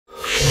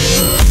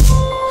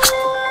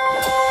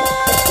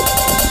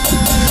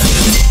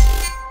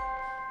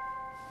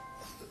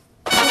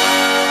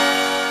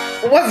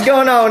What's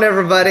going on,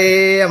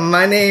 everybody?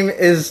 My name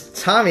is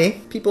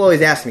Tommy. People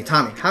always ask me,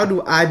 Tommy, how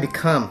do I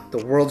become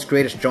the world's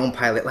greatest drone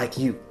pilot like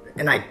you?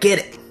 And I get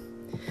it.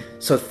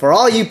 So for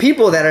all you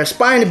people that are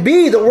aspiring to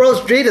be the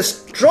world's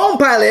greatest drone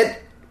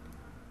pilot,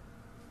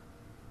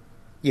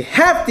 you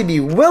have to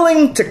be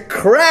willing to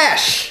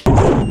crash.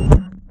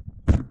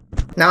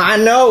 Now I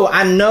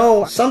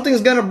know,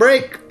 something's gonna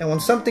break, and when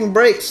something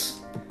breaks,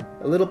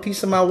 a little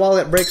piece of my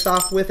wallet breaks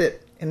off with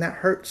it, and that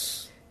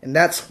hurts. And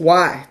that's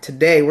why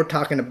today we're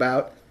talking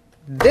about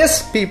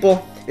this,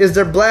 people, is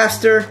their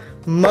blaster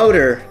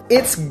motor.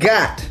 It's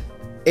got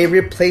a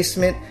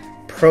replacement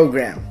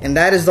program, and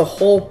that is the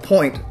whole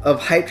point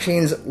of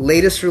Hypetrain's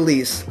latest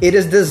release. It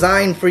is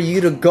designed for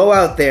you to go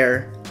out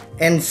there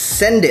and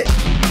send it.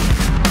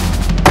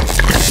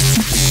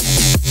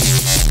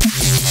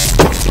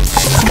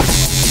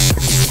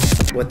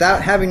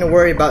 Without having to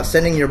worry about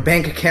sending your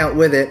bank account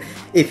with it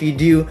if you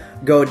do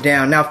go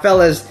down. Now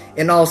fellas,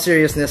 in all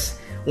seriousness,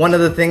 one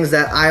of the things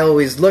that I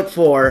always look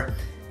for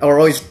or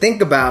always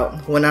think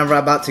about whenever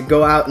I'm about to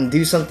go out and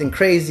do something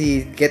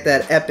crazy, get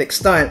that epic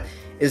stunt,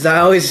 is I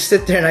always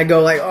sit there and I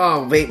go like,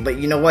 oh wait, but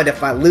you know what,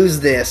 if I lose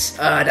this,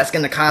 that's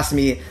gonna cost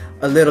me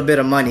a little bit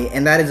of money.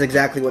 And that is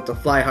exactly what the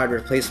Fly Hard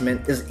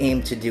replacement is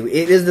aimed to do.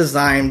 It is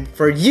designed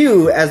for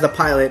you as the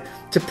pilot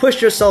to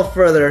push yourself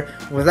further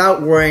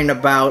without worrying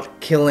about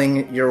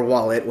killing your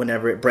wallet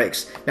whenever it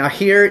breaks. Now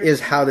here is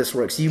how this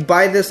works. You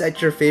buy this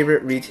at your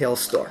favorite retail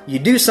store. You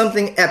do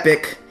something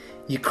epic,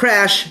 you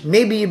crash,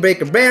 maybe you break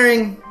a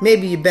bearing,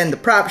 maybe you bend the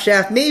prop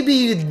shaft, maybe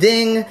you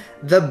ding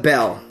the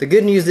bell. The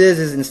good news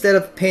is instead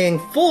of paying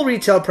full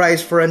retail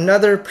price for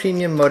another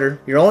premium motor,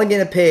 you're only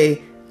gonna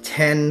pay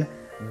 $10.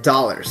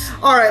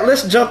 Alright,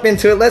 let's jump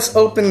into it. Let's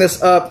open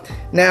this up.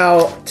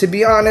 Now, to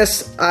be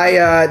honest,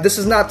 this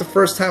is not the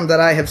first time that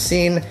I have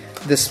seen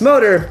this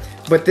motor,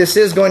 but this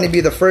is going to be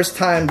the first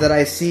time that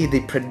I see the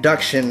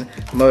production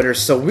motor.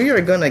 So we are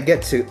gonna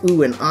get to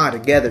ooh and ah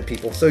together,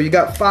 people. So you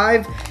got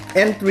 5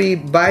 and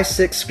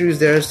 3x6 screws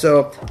there,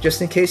 so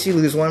just in case you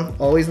lose one,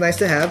 always nice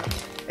to have.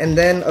 And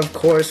then of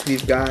course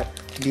we've got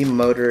the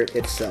motor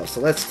itself.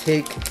 So let's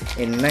take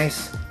a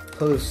nice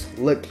close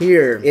look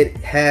here. It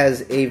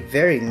has a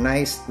very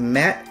nice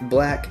matte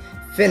black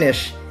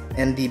finish,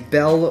 and the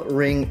bell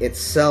ring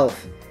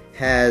itself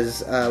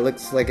has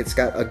looks like it's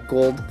got a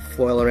gold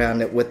foil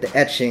around it with the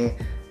etching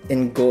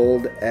in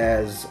gold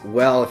as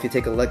well. If you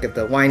take a look at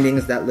the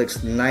windings, that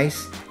looks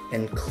nice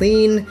and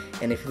clean.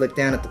 And if you look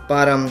down at the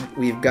bottom,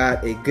 we've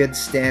got a good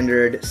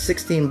standard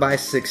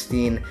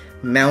 16x16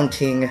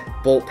 mounting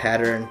bolt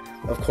pattern,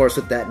 of course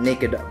with that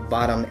naked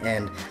bottom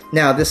end.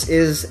 Now this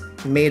is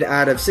made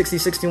out of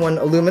 6061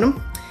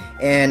 aluminum,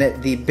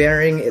 and the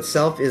bearing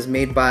itself is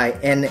made by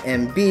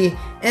NMB,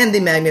 and the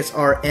magnets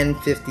are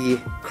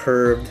N50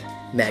 curved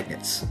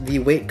magnets. The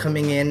weight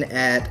coming in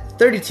at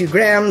 32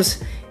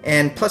 grams,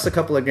 and plus a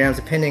couple of grams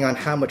depending on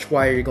how much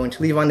wire you're going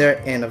to leave on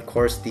there, and of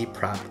course the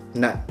prop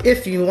nut.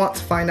 If you want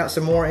to find out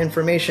some more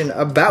information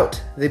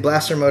about the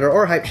blaster motor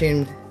or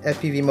Hypetrain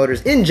FPV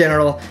motors in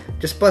general,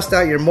 just bust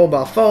out your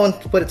mobile phone,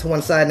 put it to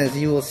one side, and as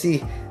you will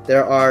see,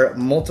 there are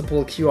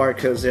multiple QR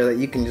codes there that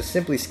you can just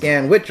simply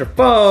scan with your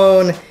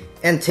phone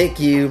and take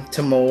you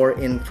to more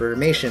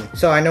information.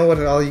 So I know what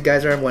all you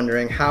guys are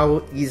wondering,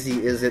 how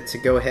easy is it to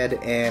go ahead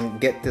and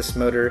get this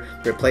motor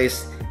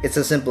replaced? It's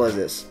as simple as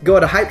this. Go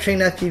to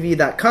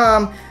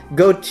hypetrainfpv.com,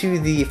 go to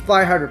the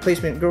Fly Hard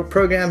replacement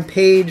program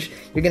page,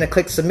 you're gonna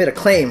click submit a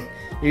claim.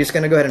 You're just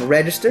gonna go ahead and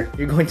register,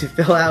 you're going to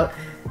fill out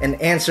and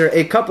answer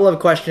a couple of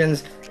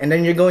questions, and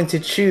then you're going to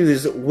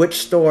choose which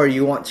store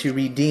you want to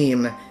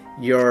redeem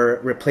your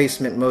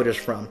replacement motors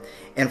from.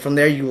 And from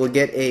there you will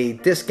get a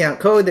discount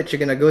code that you're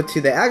gonna go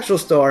to the actual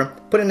store,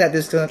 put in that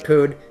discount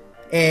code,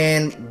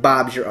 and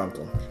Bob's your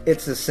uncle.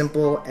 It's as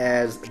simple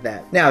as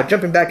that. Now,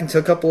 jumping back into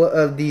a couple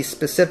of the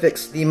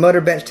specifics, the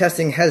motor bench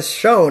testing has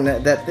shown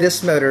that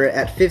this motor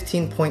at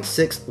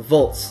 15.6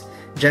 volts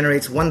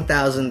generates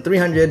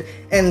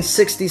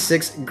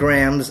 1,366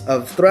 grams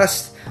of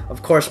thrust,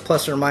 of course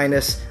plus or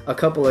minus a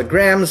couple of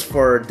grams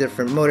for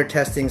different motor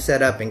testing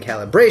setup and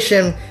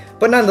calibration,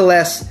 but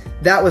nonetheless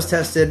that was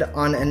tested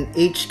on an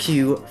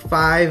HQ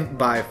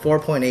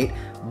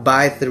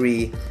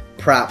 5x4.8x3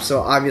 prop.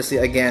 So obviously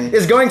again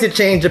is going to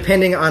change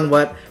depending on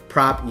what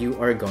prop you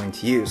are going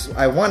to use.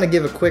 I want to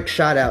give a quick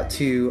shout out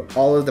to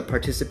all of the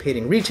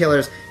participating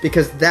retailers,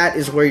 because that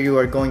is where you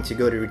are going to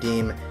go to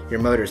redeem your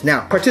motors.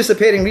 Now,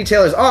 participating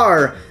retailers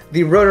are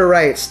the Rotor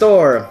Riot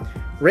Store,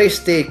 Race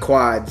Day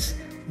Quads,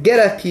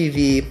 Get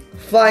FPV,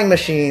 Flying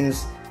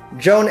Machines,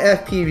 Drone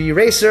FPV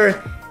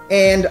Racer,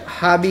 and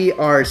Hobby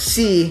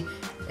RC.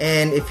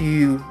 And if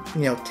you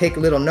take a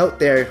little note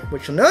there,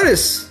 what you'll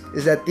notice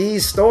is that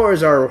these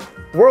stores are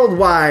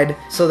worldwide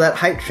so that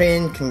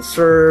Hypetrain can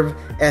serve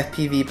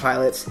FPV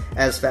pilots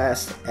as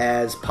fast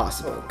as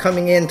possible.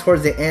 Coming in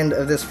towards the end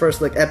of this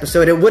first look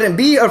episode, it wouldn't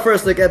be a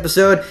first look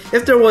episode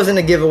if there wasn't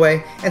a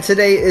giveaway, and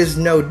today is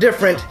no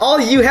different. All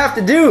you have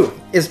to do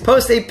is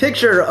post a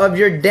picture of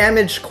your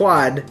damaged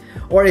quad,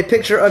 or a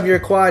picture of your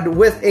quad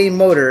with a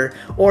motor,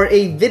 or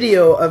a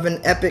video of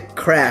an epic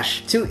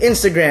crash to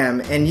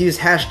Instagram and use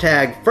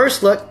hashtag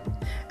 #firstlook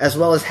as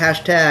well as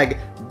hashtag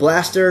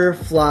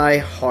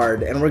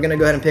 #BlasterFlyHard, and we're gonna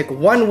go ahead and pick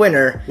one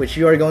winner, which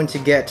you are going to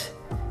get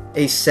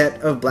a set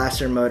of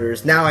blaster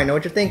motors. Now I know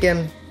what you're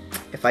thinking.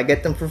 If I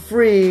get them for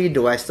free,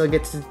 do I still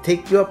get to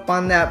take you up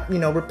on that,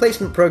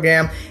 replacement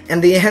program?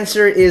 And the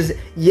answer is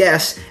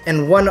yes.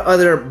 And one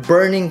other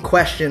burning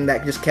question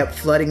that just kept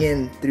flooding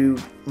in through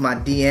my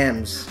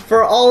DMs.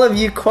 For all of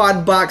you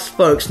Quadbox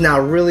folks, now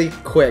really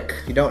quick,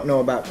 if you don't know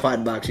about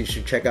Quadbox, you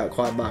should check out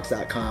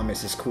quadbox.com.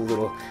 It's this cool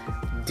little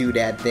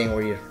doodad thing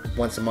where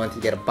once a month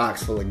you get a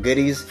box full of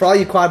goodies. For all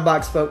you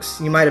Quadbox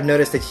folks, you might have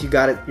noticed that you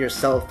got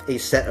yourself a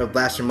set of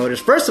blaster motors.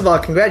 First of all,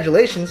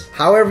 congratulations.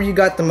 However you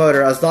got the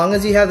motor, as long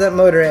as you have that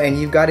motor and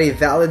you've got a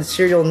valid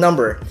serial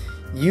number,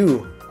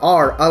 you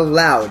are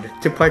allowed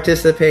to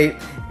participate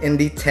in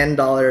the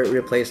 $10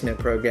 replacement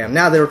program.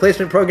 Now, the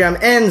replacement program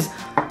ends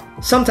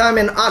sometime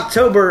in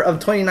October of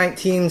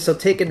 2019, so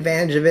take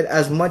advantage of it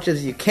as much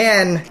as you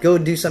can. Go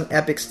do some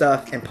epic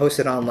stuff and post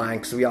it online,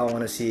 because we all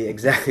want to see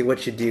exactly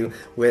what you do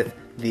with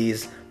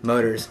these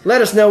motors.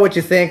 Let us know what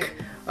you think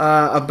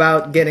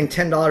about getting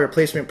 $10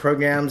 replacement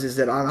programs. Is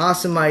it an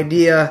awesome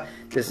idea?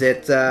 Does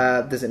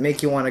it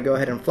make you want to go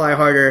ahead and fly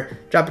harder?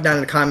 Drop it down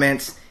in the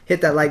comments.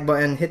 Hit that like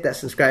button, hit that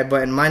subscribe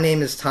button. My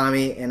name is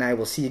Tommy, and I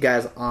will see you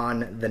guys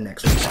on the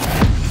next one.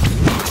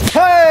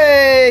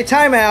 Hey,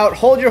 time out,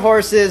 hold your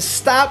horses,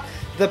 stop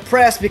the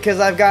press, because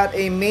I've got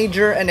a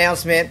major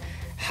announcement.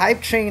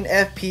 Hypetrain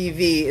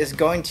FPV is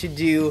going to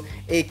do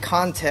a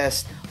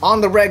contest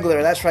on the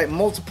regular, that's right,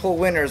 multiple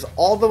winners,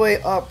 all the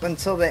way up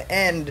until the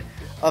end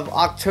of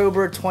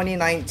October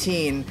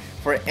 2019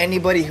 for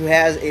anybody who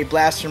has a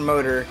blaster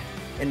motor.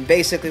 And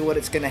basically what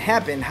it's going to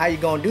happen, how you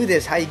going to do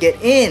this, how you get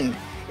in,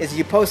 is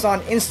you post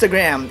on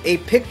Instagram a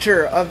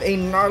picture of a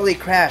gnarly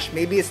crash.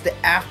 Maybe it's the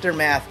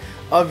aftermath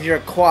of your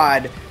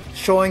quad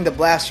showing the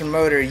blaster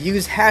motor.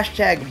 Use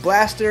hashtag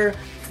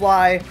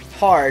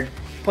 #BlasterFlyHard.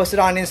 Post it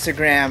on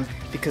Instagram,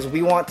 because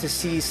we want to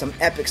see some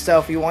epic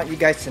stuff. We want you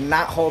guys to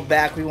not hold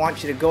back. We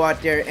want you to go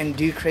out there and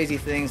do crazy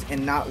things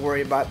and not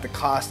worry about the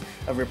cost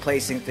of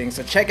replacing things.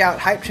 So check out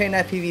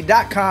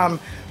hypetrainfpv.com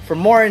for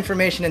more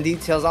information and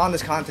details on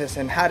this contest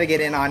and how to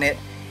get in on it.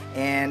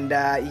 And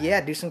yeah,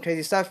 do some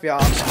crazy stuff,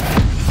 y'all.